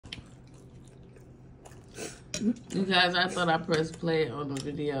You guys, I thought I pressed play on the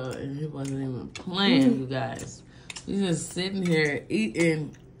video and it wasn't even playing, you guys. He's just sitting here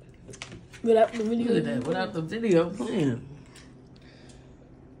eating. Without the video. Look at that, without the video playing.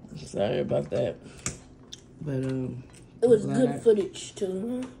 Sorry about that. But, it was good footage,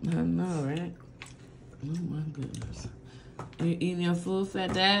 too. I know, right? Oh, my goodness. You eating your food,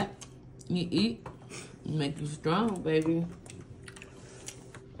 fat dad? You eat? Make you strong, baby.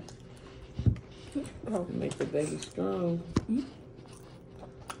 Make the baby strong.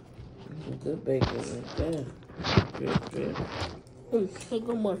 A good baby like that. Good. Take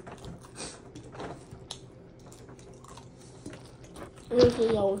one more. Let's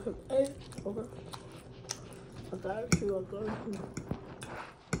see y'all with some eggs. Okay. I got you.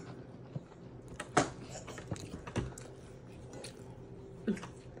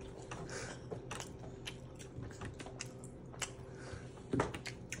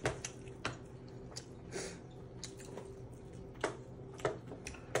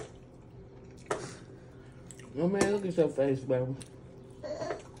 Oh man, look at your face, baby.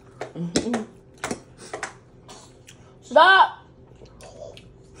 Stop!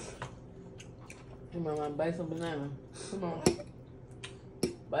 Come on, man, bite some banana. Come on.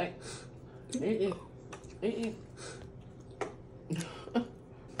 Bite. Eat.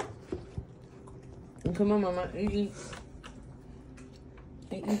 Come on, mama. Eat.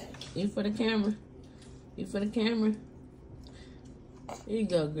 Eat for the camera. Eat for the camera. Here you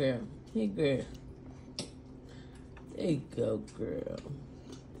go, girl. Here, girl. There you go, girl.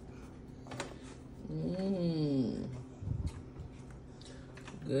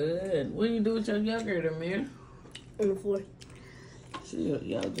 Good. What do you do with your yogurt, Amir? On the floor. See your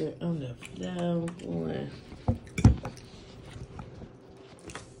yogurt on the floor, boy.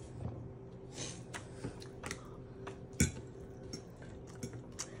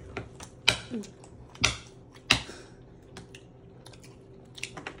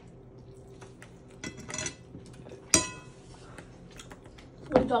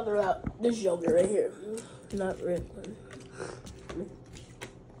 We're talking about this yogurt right here, not red one.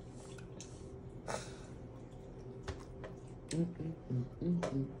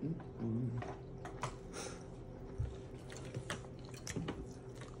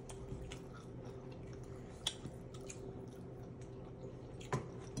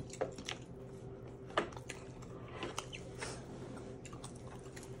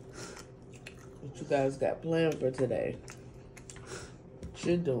 What you guys got planned for today? What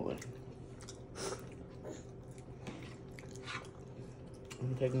you doing?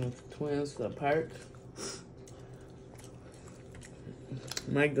 I'm taking the twins to the park.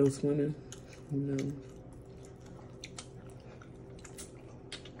 Might go swimming, you know.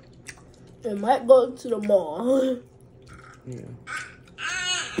 It might go to the mall. Yeah.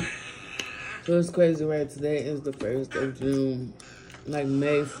 So it's crazy, right? Today is the 1st of June. Like,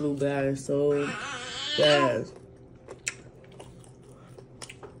 May flew by so fast.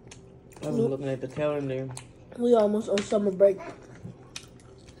 I was looking at the calendar. We almost on summer break.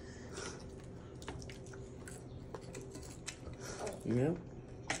 Yep.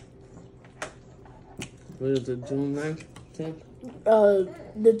 What is it, June 9th, 10th?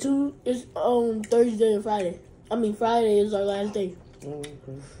 The two is on Thursday and Friday. I mean, Friday is our last day. Oh,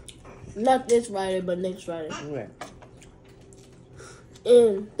 okay. Not this Friday, but next Friday. Right.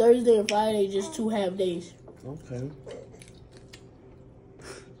 And Thursday and Friday, just 2 half days. Okay.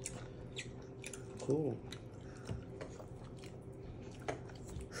 Cool.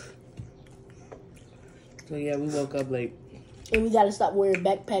 So yeah, we woke up late. And we gotta stop wearing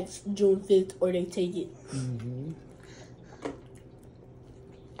backpacks June 5th or they take it. Mm-hmm.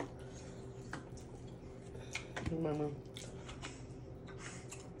 Mama.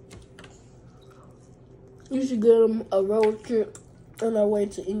 You should get them a road trip on our way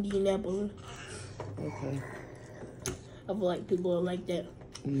to Indianapolis. Okay. I feel like people are like that.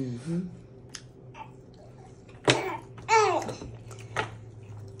 Mm-hmm.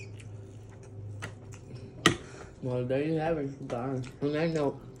 Well, there you have it, guys. On that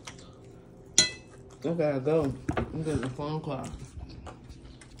note, I gotta go. I'm getting a phone call.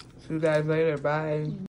 See you guys later. Bye.